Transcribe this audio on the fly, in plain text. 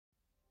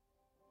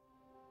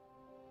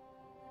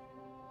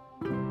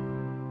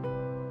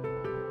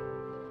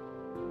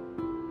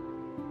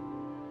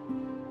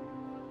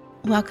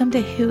Welcome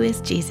to Who is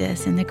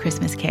Jesus in the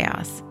Christmas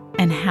Chaos,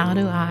 and how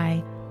do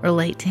I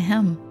relate to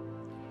him?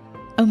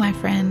 Oh, my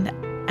friend,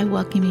 I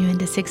welcome you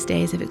into 6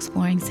 days of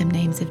exploring some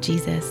names of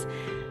Jesus.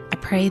 I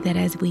pray that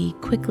as we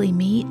quickly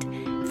meet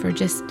for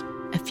just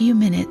a few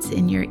minutes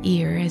in your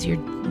ear as you're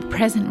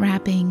present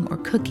wrapping or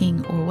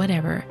cooking or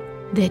whatever,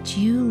 that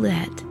you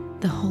let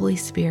the Holy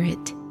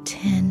Spirit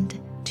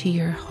tend to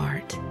your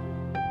heart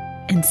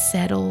and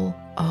settle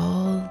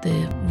all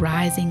the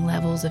rising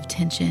levels of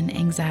tension,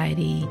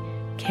 anxiety,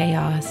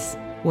 chaos,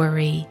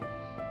 worry,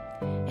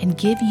 and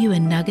give you a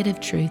nugget of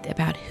truth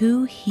about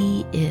who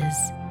he is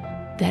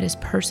that is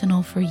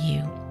personal for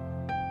you.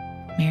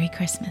 Merry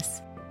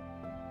Christmas.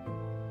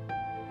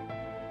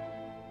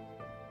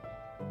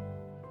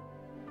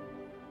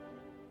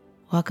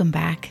 Welcome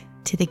back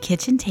to the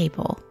kitchen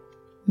table.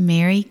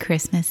 Merry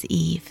Christmas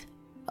Eve.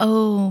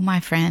 Oh, my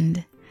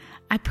friend,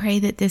 I pray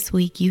that this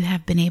week you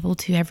have been able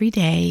to every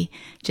day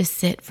just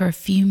sit for a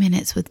few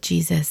minutes with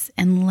Jesus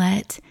and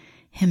let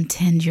him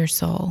tend your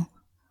soul.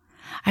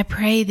 I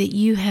pray that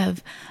you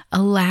have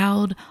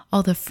allowed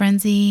all the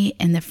frenzy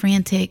and the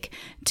frantic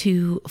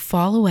to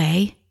fall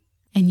away,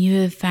 and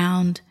you have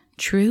found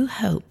true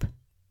hope,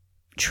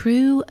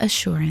 true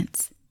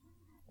assurance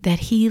that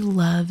he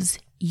loves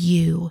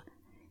you.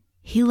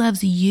 He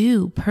loves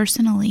you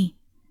personally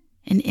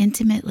and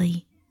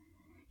intimately.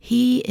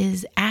 He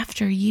is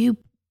after you.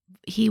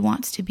 He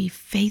wants to be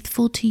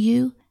faithful to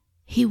you.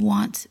 He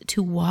wants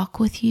to walk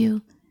with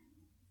you.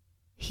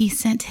 He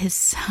sent his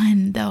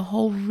son, the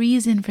whole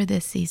reason for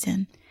this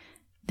season,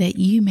 that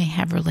you may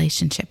have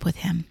relationship with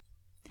him.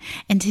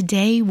 And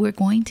today we're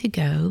going to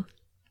go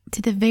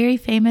to the very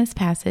famous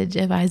passage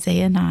of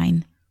Isaiah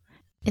 9.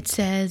 It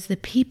says, "The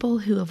people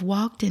who have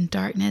walked in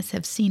darkness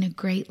have seen a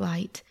great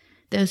light.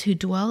 Those who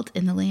dwelt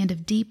in the land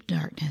of deep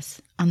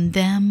darkness, on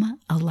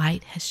them a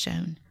light has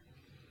shone."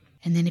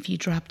 And then if you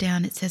drop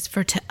down, it says,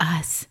 "For to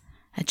us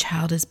a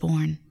child is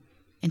born,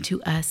 and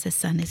to us a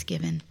son is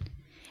given.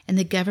 And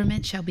the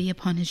government shall be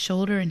upon his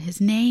shoulder, and his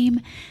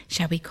name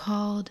shall be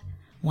called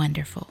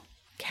Wonderful,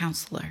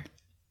 Counselor,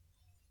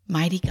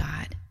 Mighty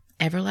God,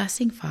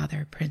 Everlasting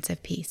Father, Prince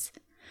of Peace.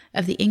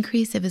 Of the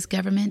increase of his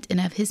government and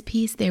of his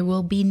peace there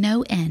will be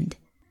no end.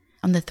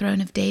 On the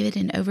throne of David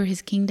and over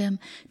his kingdom,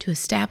 to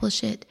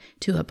establish it,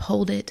 to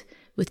uphold it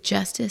with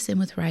justice and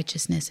with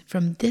righteousness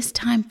from this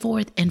time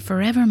forth and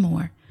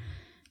forevermore.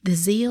 The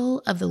zeal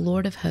of the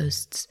Lord of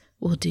hosts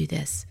will do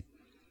this."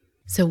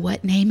 So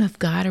what name of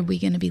God are we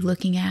going to be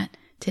looking at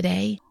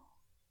today?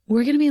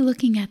 We're going to be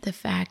looking at the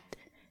fact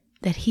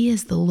that he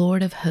is the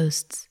Lord of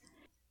hosts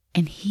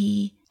and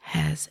he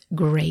has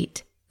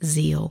great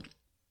zeal.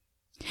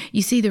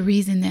 You see, the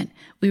reason that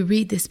we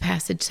read this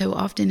passage so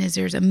often is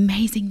there's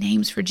amazing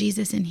names for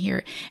Jesus in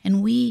here,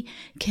 and we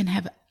can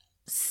have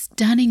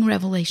stunning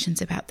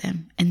revelations about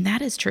them. And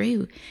that is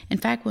true. In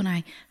fact, when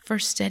I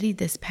first studied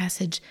this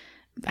passage,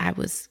 I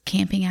was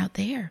camping out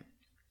there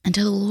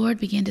until the Lord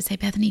began to say,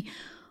 "Bethany,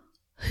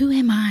 who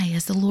am I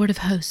as the Lord of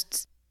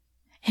hosts?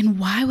 And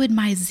why would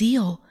my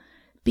zeal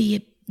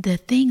be the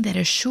thing that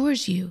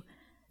assures you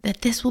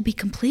that this will be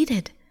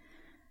completed?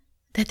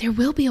 That there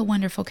will be a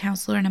wonderful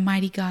counselor and a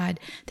mighty God,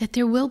 that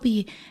there will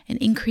be an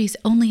increase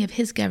only of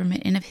his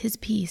government and of his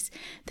peace,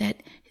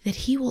 that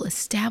he will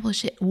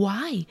establish it."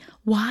 Why?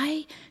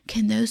 Why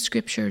can those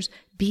scriptures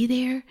be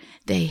there?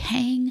 They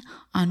hang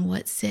on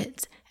what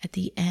sits at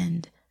the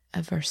end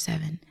of verse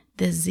 7.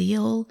 The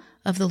zeal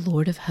of the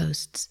Lord of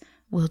hosts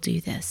will do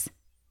this.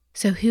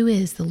 So who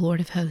is the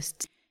Lord of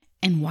hosts?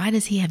 And why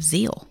does he have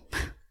zeal?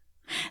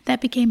 That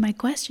became my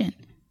question.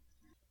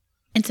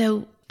 And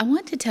so I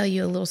want to tell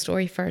you a little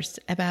story first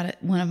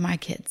about one of my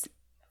kids.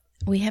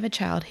 We have a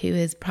child who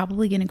is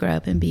probably going to grow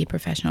up and be a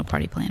professional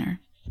party planner.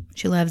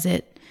 She loves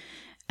it.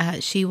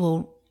 She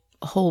will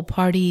hold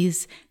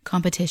parties,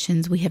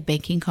 competitions. We have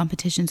baking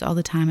competitions all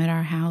the time at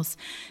our house.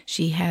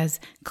 She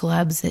has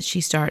clubs that she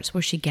starts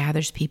where she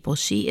gathers people.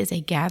 She is a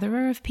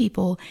gatherer of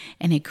people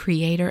and a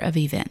creator of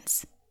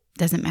events.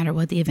 Doesn't matter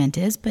what the event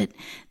is, but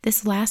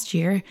this last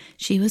year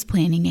she was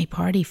planning a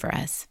party for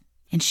us,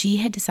 and she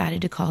had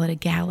decided to call it a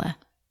gala.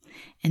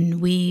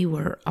 And we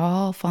were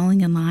all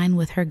falling in line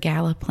with her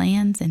gala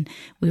plans, and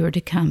we were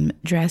to come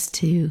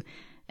dressed in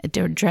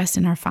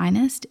our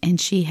finest,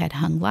 and she had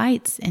hung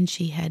lights, and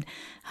she had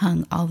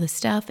hung all the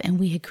stuff, and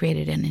we had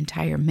created an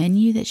entire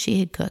menu that she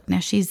had cooked. Now,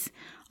 she's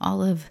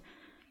all of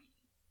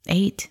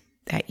 8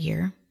 that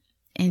year,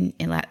 and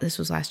this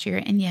was last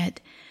year, and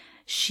yet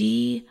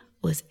she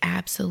was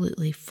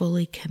absolutely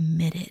fully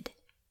committed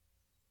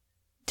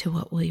to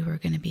what we were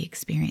going to be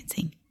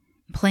experiencing,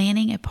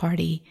 planning a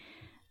party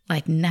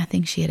like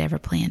nothing she had ever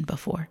planned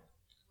before.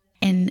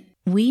 And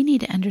we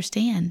need to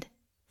understand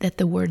that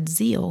the word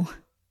zeal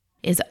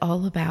is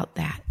all about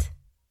that.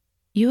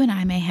 You and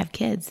I may have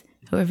kids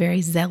who are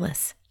very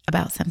zealous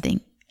about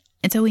something.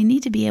 And so we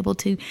need to be able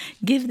to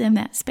give them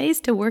that space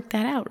to work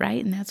that out,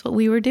 right? And that's what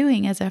we were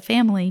doing as a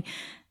family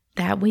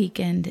that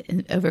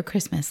weekend over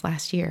Christmas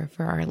last year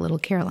for our little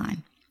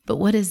Caroline. But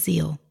what is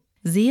zeal?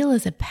 Zeal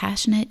is a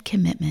passionate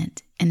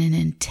commitment and an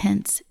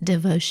intense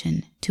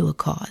devotion to a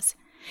cause.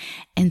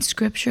 And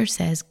scripture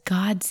says,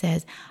 God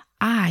says,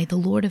 I, the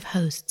Lord of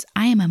hosts,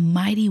 I am a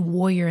mighty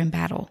warrior in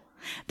battle.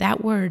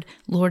 That word,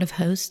 Lord of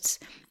hosts,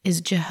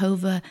 is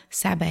Jehovah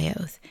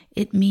Sabaoth.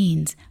 It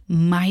means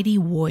mighty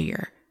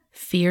warrior,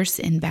 fierce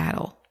in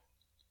battle.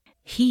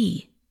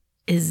 He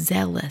is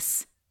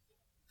zealous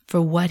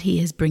for what he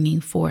is bringing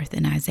forth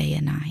in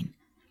Isaiah 9.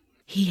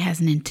 He has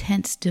an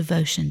intense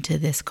devotion to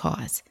this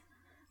cause,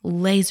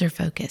 laser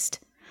focused,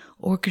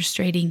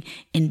 orchestrating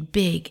in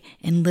big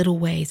and little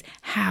ways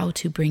how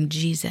to bring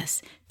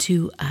Jesus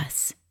to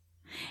us.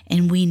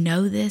 And we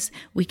know this,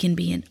 we can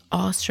be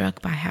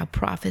awestruck by how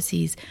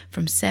prophecies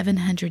from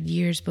 700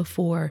 years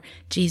before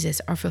Jesus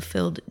are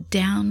fulfilled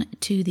down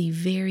to the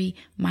very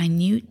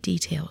minute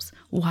details.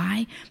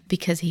 Why?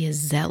 Because he is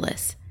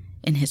zealous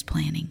in his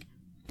planning.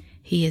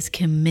 He is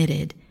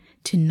committed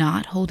to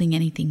not holding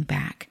anything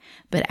back,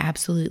 but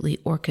absolutely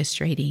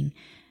orchestrating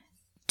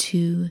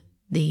to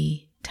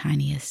the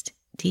tiniest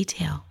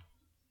detail.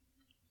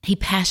 He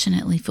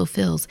passionately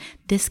fulfills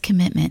this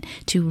commitment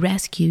to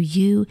rescue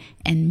you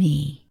and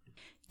me.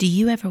 Do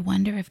you ever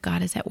wonder if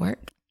God is at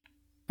work?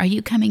 Are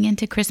you coming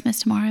into Christmas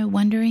tomorrow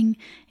wondering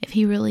if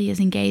he really is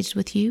engaged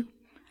with you?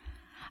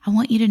 I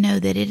want you to know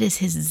that it is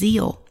his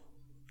zeal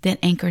that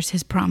anchors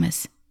his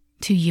promise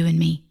to you and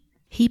me.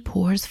 He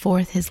pours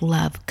forth his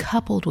love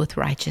coupled with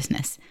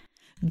righteousness,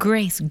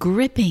 grace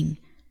gripping,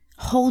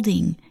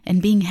 holding,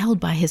 and being held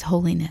by his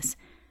holiness.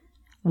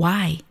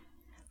 Why?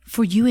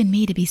 For you and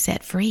me to be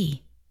set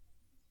free.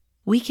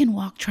 We can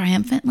walk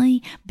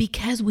triumphantly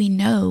because we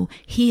know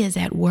he is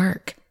at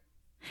work.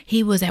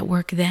 He was at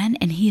work then,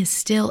 and he is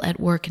still at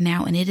work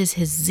now, and it is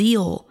his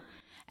zeal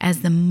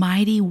as the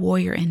mighty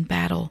warrior in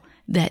battle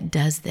that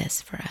does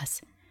this for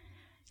us.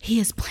 He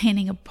is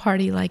planning a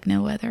party like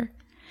no other,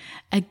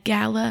 a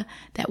gala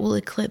that will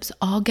eclipse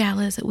all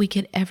galas that we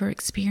could ever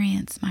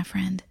experience, my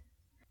friend.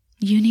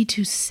 You need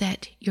to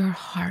set your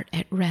heart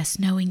at rest,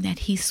 knowing that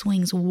he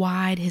swings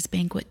wide his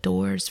banquet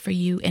doors for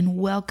you and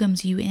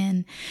welcomes you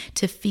in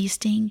to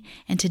feasting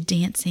and to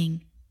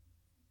dancing.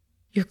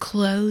 Your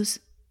clothes,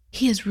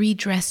 he has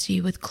redressed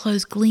you with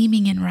clothes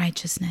gleaming in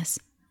righteousness.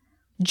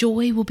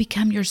 Joy will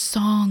become your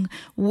song.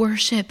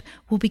 Worship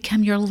will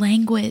become your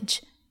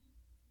language.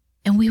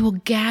 And we will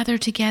gather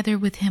together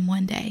with him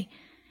one day.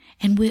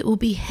 And it will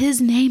be his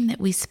name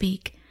that we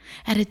speak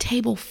at a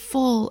table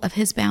full of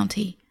his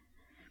bounty.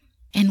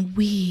 And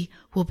we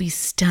will be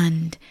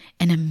stunned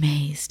and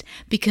amazed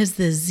because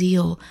the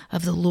zeal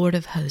of the Lord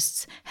of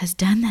hosts has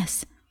done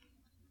this.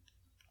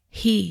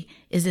 He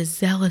is a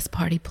zealous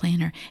party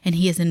planner, and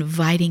he is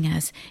inviting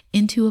us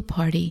into a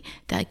party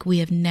like we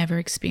have never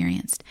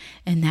experienced.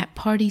 And that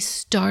party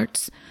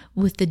starts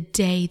with the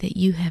day that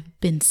you have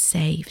been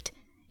saved.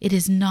 It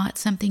is not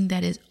something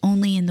that is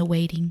only in the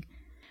waiting.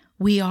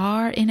 We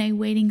are in a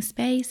waiting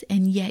space,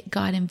 and yet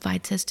God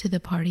invites us to the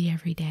party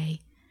every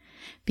day.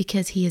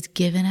 Because he has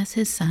given us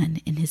his son,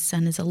 and his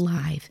son is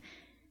alive,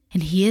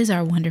 and he is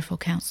our wonderful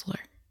counselor.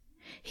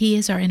 He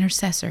is our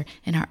intercessor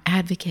and our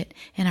advocate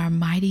and our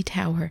mighty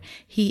tower.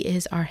 He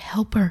is our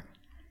helper.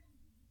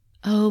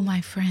 Oh,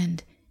 my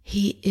friend,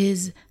 he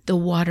is the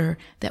water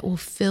that will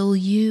fill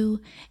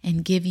you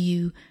and give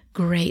you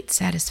great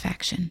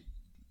satisfaction.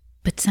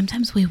 But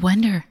sometimes we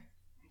wonder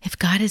if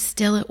God is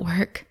still at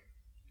work.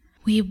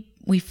 We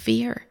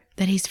fear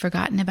that he's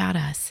forgotten about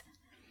us.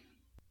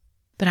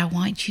 But I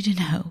want you to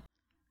know,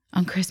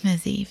 on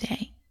Christmas Eve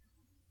day,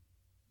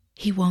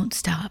 he won't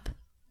stop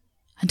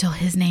until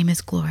his name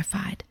is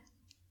glorified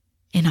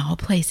in all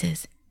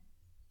places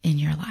in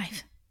your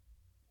life.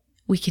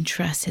 We can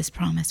trust his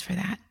promise for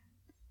that.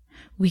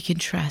 We can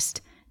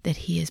trust that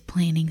he is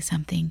planning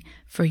something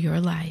for your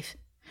life,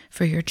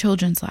 for your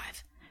children's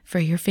life, for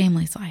your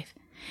family's life.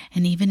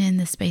 And even in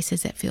the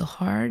spaces that feel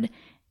hard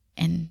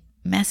and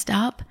messed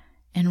up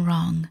and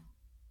wrong,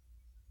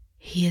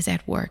 he is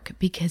at work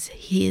because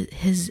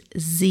his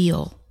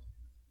zeal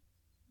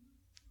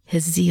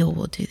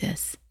will do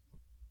this.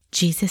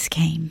 Jesus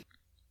came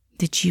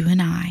that you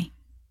and I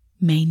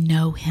may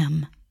know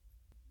him.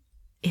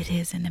 It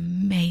is an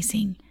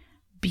amazing,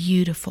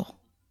 beautiful,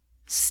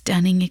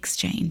 stunning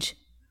exchange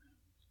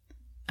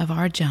of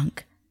our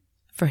junk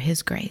for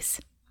his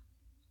grace,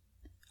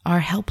 our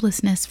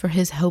helplessness for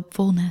his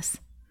hopefulness,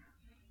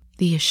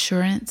 the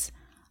assurance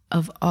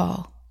of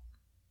all.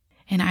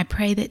 And I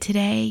pray that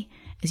today,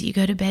 as you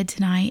go to bed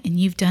tonight and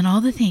you've done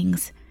all the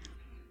things,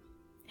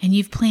 and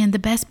you've planned the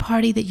best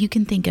party that you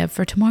can think of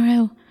for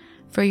tomorrow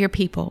for your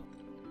people,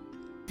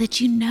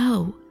 that you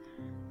know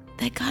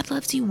that God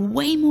loves you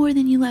way more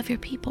than you love your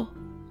people.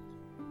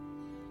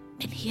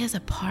 And he has a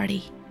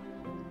party,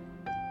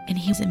 and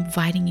he's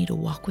inviting you to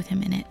walk with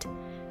him in it,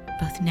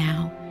 both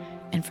now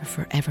and for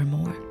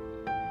forevermore.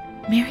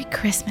 Merry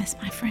Christmas,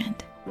 my friend.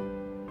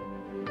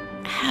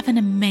 Have an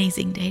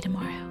amazing day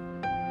tomorrow.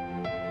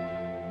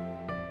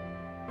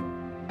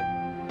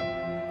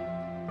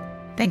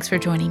 Thanks for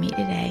joining me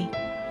today.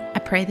 I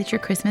pray that your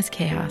Christmas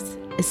chaos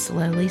is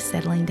slowly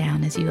settling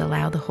down as you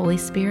allow the Holy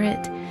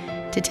Spirit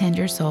to tend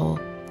your soul,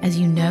 as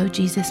you know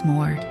Jesus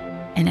more,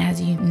 and as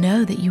you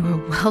know that you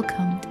are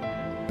welcomed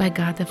by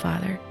God the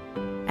Father.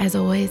 As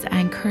always, I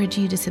encourage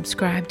you to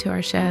subscribe to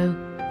our show.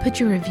 Put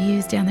your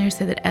reviews down there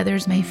so that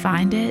others may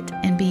find it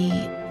and be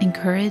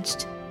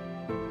encouraged.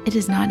 It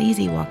is not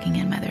easy walking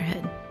in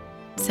motherhood.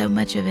 So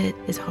much of it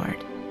is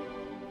hard.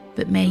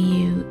 But may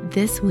you,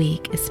 this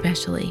week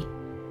especially,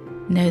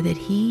 know that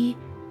He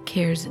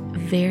cares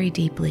very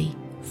deeply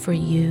for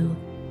you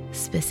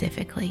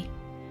specifically.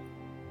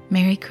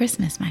 Merry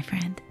Christmas, my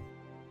friend.